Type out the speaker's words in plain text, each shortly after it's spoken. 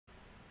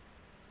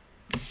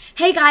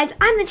Hey guys,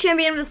 I'm the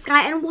champion of the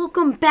sky and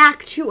welcome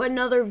back to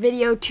another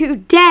video.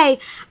 Today,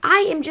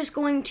 I am just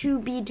going to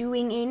be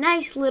doing a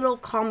nice little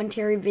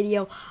commentary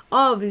video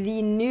of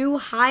the new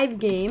Hive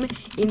game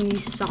in the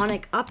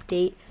Sonic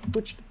update,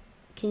 which,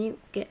 can you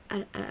get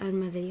out of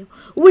my video?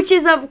 Which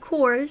is, of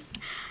course,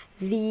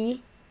 the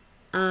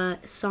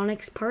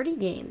Sonic's Party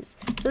games.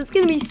 So it's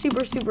going to be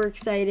super, super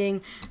exciting.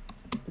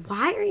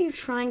 Why are you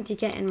trying to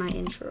get in my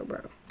intro,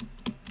 bro?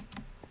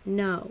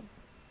 No.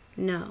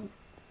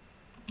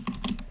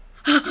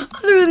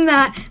 Other than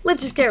that,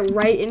 let's just get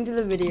right into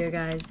the video,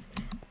 guys.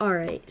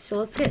 Alright, so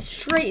let's get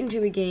straight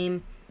into a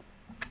game.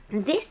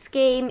 This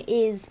game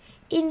is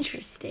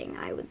interesting,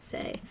 I would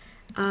say.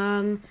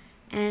 And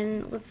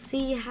let's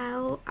see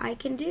how I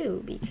can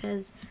do,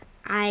 because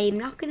I'm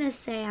not going to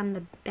say I'm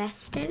the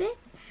best at it,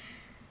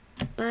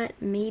 but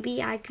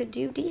maybe I could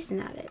do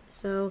decent at it.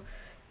 So,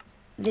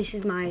 this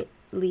is my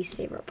least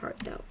favorite part,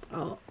 though.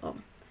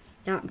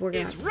 Yeah, we're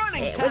gonna. It's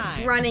running time. It's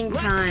running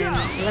time.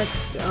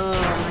 Let's go.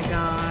 Oh my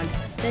god.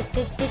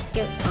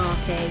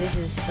 Okay, this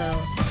is so.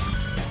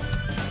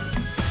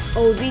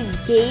 Oh, these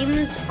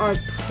games are.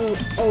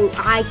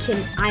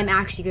 I'm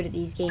actually good at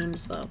these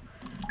games though.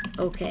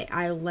 Okay,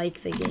 I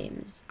like the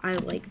games. All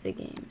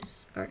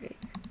right.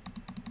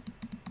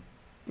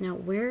 Now,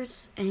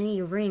 where's any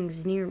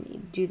rings near me?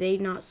 Do they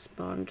not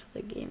spawn till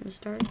the game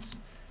starts?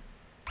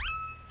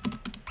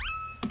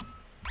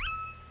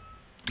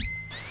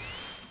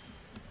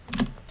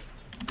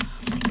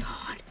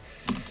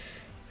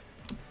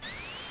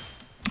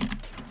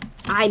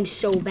 I'm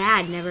so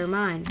bad. Never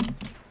mind.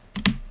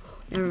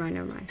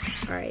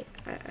 Alright.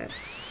 I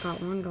got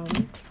one.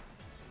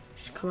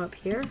 Just come up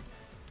here.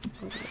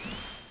 Okay.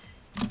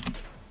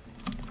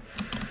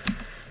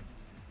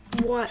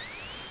 What?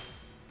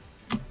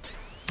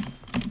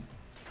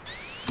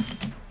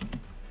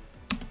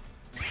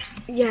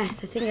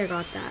 Yes, I think I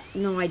got that.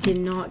 No, I did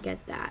not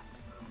get that.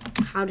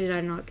 How did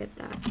I not get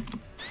that?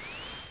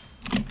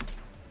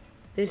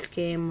 This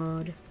game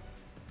mode.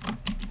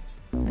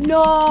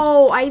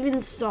 No, I even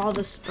saw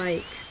the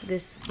spikes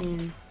this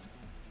game.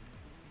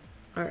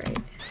 Alright.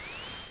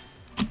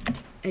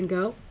 And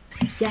go.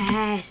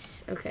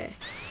 Yes. Okay.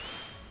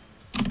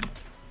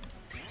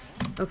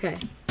 Okay.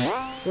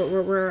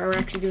 We're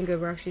actually doing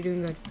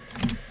good.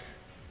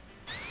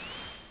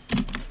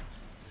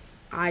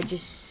 I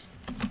just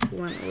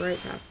went right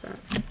past that.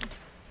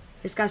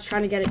 This guy's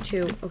trying to get it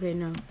too. Okay,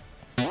 no.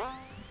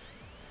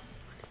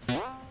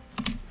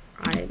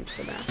 I am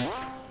so bad.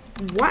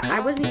 What?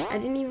 I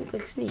didn't even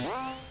click sneak.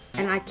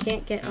 And I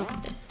can't get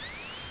up this.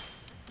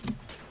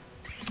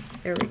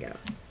 There we go.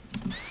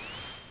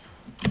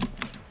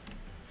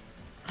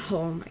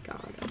 Oh my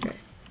god, okay.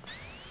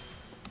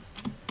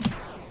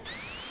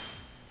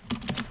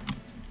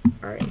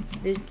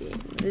 Alright, this game.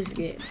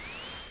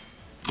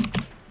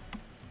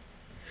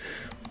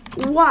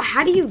 What?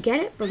 How do you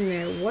get it from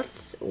there?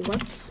 What's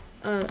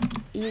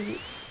easy?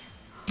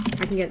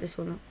 I can get this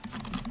one up.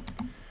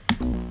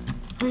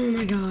 Oh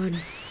my god.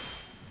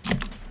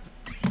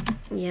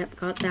 Yep,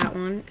 got that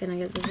one. Can I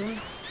get this one?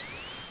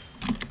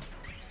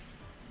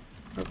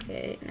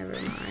 Okay, never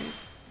mind.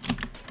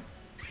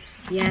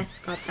 Yes,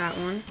 got that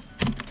one.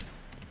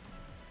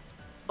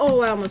 Oh,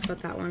 I almost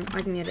got that one. I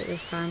can get it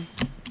this time.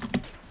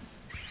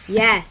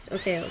 Yes!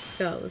 Okay, let's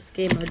go. This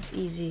game mode's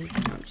easy.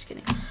 No, I'm just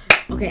kidding.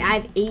 Okay, I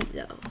have 8,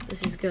 though.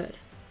 This is good.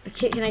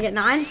 Okay, can I get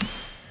 9?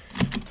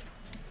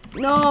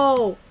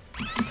 No!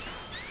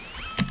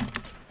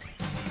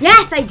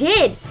 Yes, I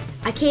did!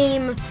 I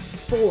came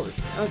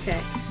 4th. Okay.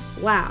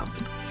 Wow.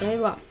 So I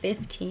got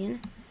 15.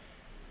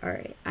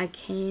 Alright, I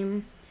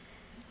came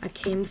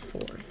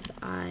 4th.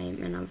 I'm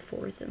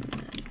 4th in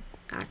the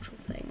actual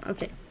thing.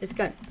 Okay, it's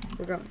good.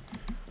 We're going.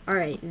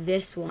 Alright,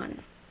 this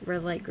one.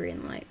 Red light,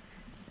 green light.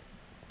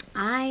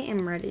 I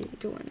am ready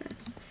to win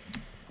this.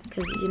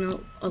 Because, you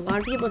know, a lot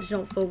of people just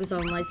don't focus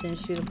on lights and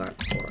shoot the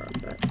parkour,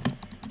 but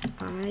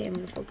I am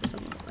going to focus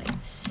on the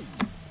lights.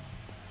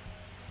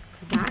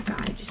 Because that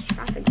guy just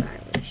traffic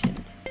violation.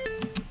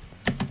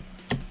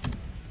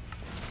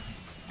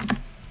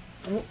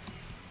 Oh.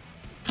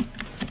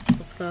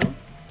 Let's go.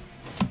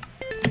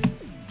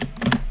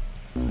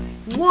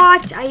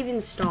 What? I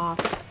even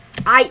stopped.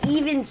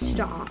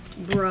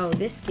 Bro,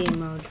 this game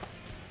mode.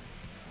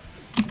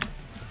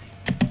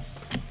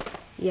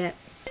 Yep.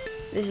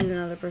 This is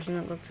another person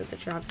that looks at the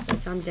traffic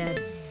lights. I'm dead.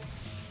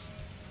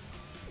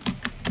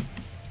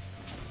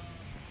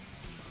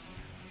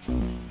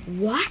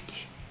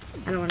 What?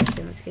 I don't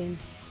understand this game.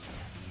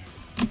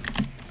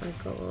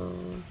 Go.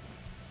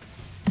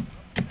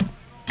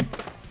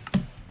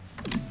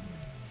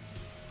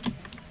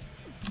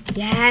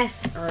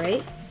 Yes!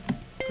 Alright.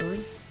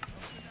 Going.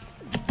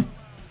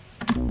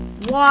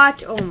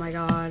 What? Oh my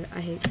god. I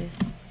hate this.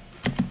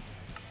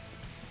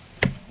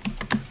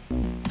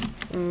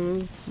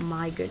 Oh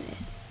my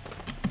goodness.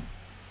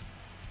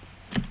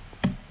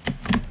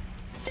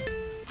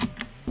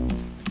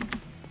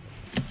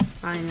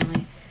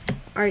 Finally.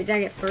 Alright, did I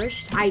get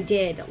first? I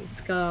did.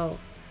 Let's go.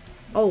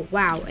 Oh,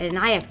 wow. And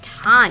I have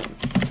time.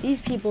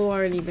 These people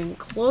aren't even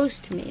close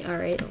to me.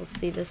 Alright, let's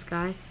see this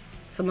guy.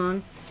 Come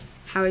on.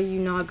 How are you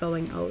not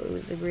going? Oh, it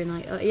was the green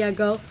light. Yeah,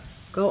 go.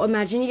 Go.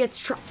 Imagine he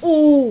gets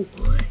oh,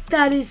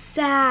 that is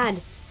sad.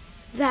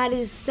 That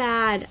is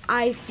sad.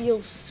 I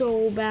feel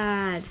so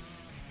bad.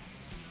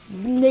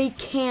 They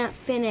can't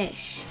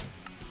finish.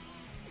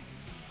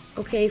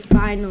 Okay,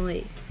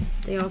 finally.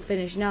 They all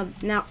finished.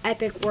 Now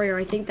Epic Warrior.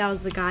 I think that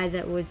was the guy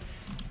that would,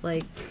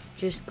 like,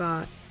 just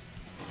got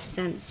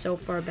sent so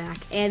far back.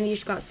 And he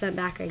just got sent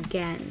back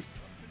again.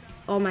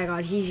 Oh my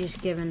god, he's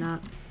just given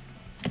up.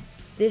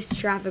 This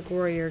Traffic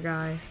Warrior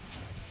guy.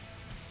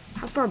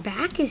 How far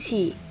back is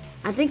he?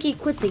 I think he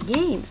quit the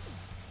game.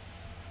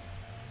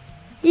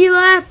 He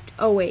left.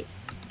 Oh, wait.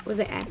 Was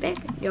it Epic?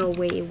 Yo,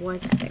 wait, it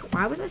was Epic.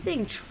 Why was I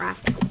saying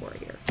Traffic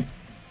Warrior?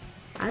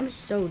 I'm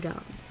so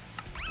dumb.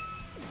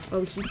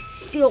 Oh, he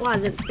still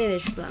hasn't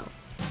finished, though.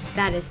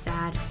 That is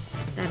sad.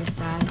 That is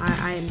sad.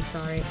 I am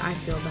sorry. I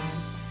feel bad.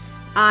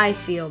 I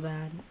feel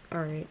bad.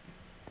 Alright.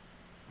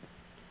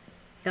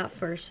 Got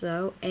first,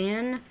 though.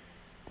 And,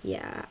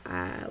 yeah,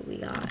 we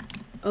got...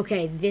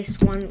 Okay, this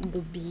one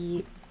will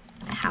be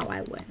how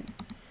I win.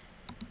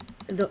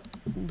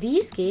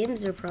 These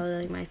games are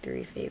probably, like, my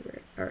 3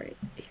 favorite. Alright,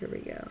 here we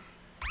go.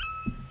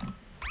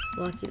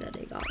 Lucky that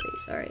I got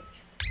these. Alright.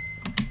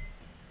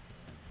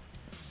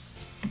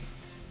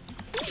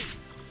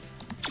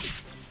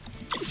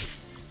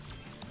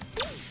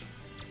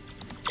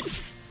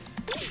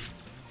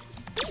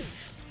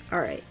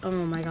 Alright, oh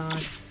my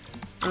god.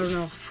 I don't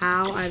know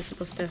how I'm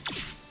supposed to...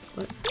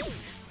 What?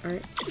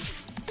 Alright.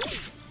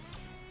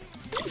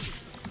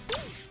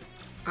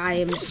 I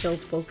am so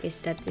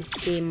focused at this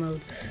game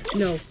mode.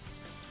 No.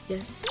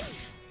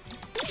 Yes.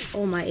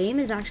 Oh, my aim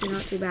is actually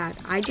not too bad.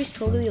 I just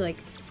totally, like,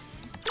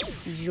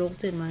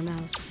 jolted my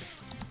mouse.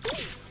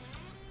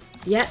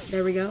 Yeah,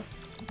 there we go.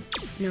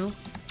 No.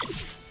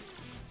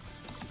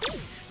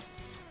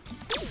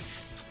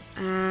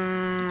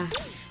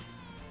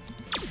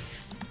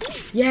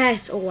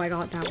 Yes! Oh, I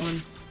got that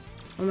one.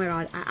 Oh my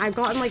god. I've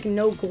gotten, like,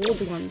 no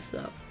gold ones,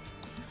 though.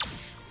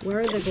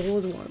 Where are the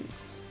gold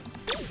ones?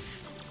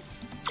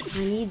 I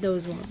need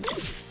those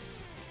ones.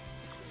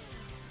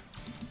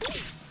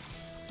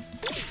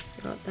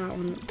 Got that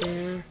one up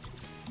there.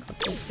 Got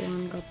this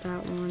one. Got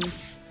that one.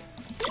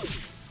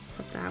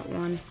 Got that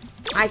one.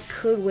 I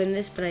could win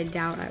this, but I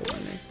doubt I win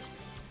this.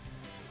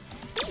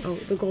 Oh,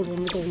 the gold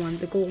one. The gold one.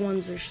 The gold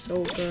ones are so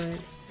good.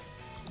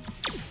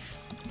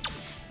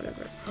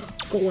 Whatever.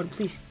 Gold one,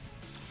 please.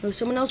 No,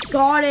 someone else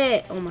got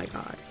it. Oh my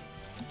god.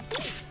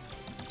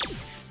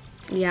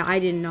 Yeah, I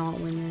did not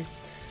win this.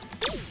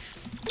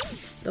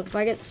 Though if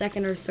I get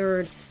second or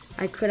third,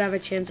 I could have a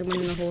chance of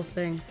winning the whole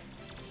thing.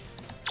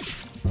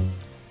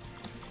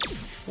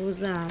 What was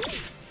that?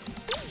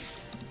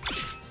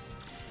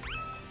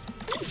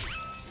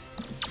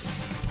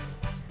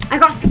 I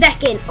got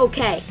second.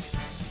 Okay.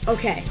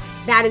 Okay.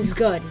 That is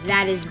good.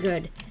 That is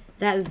good.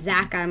 That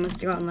Zach guy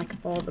must have gotten like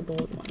all the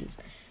gold ones.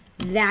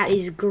 That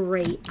is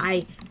great.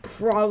 I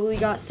probably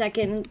got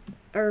second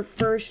or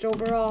first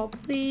overall.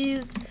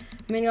 Please.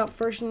 I mean, I got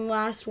first in the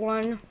last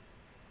one.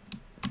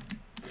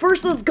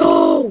 First, let's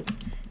go.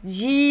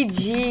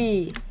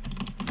 GG.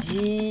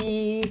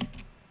 G.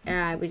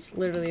 Yeah, I was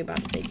literally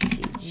about to say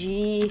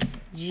GG.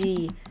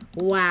 GG.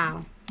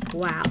 Wow.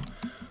 Wow.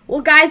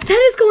 Well, guys,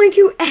 that is going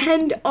to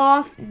end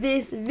off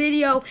this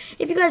video.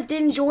 If you guys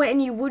did enjoy it and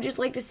you would just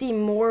like to see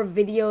more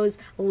videos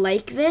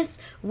like this,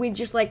 with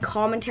just like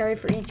commentary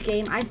for each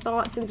game, I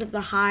thought since of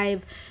the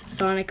Hive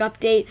Sonic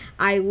update,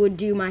 I would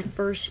do my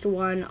first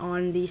one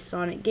on the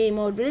Sonic game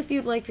mode. But if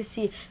you'd like to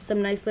see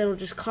some nice little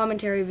just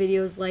commentary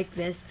videos like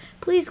this,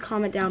 please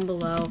comment down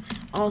below.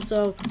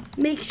 Also,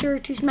 make sure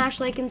to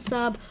smash like and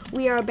sub.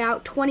 We are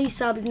about 20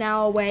 subs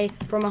now away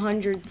from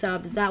 100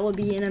 subs. That will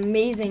be an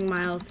amazing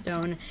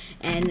milestone,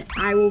 and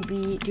I will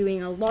be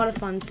doing a lot of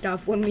fun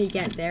stuff when we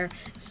get there.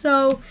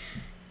 So,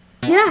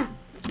 yeah,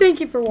 thank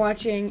you for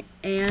watching,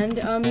 and,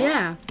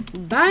 yeah,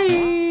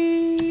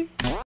 bye!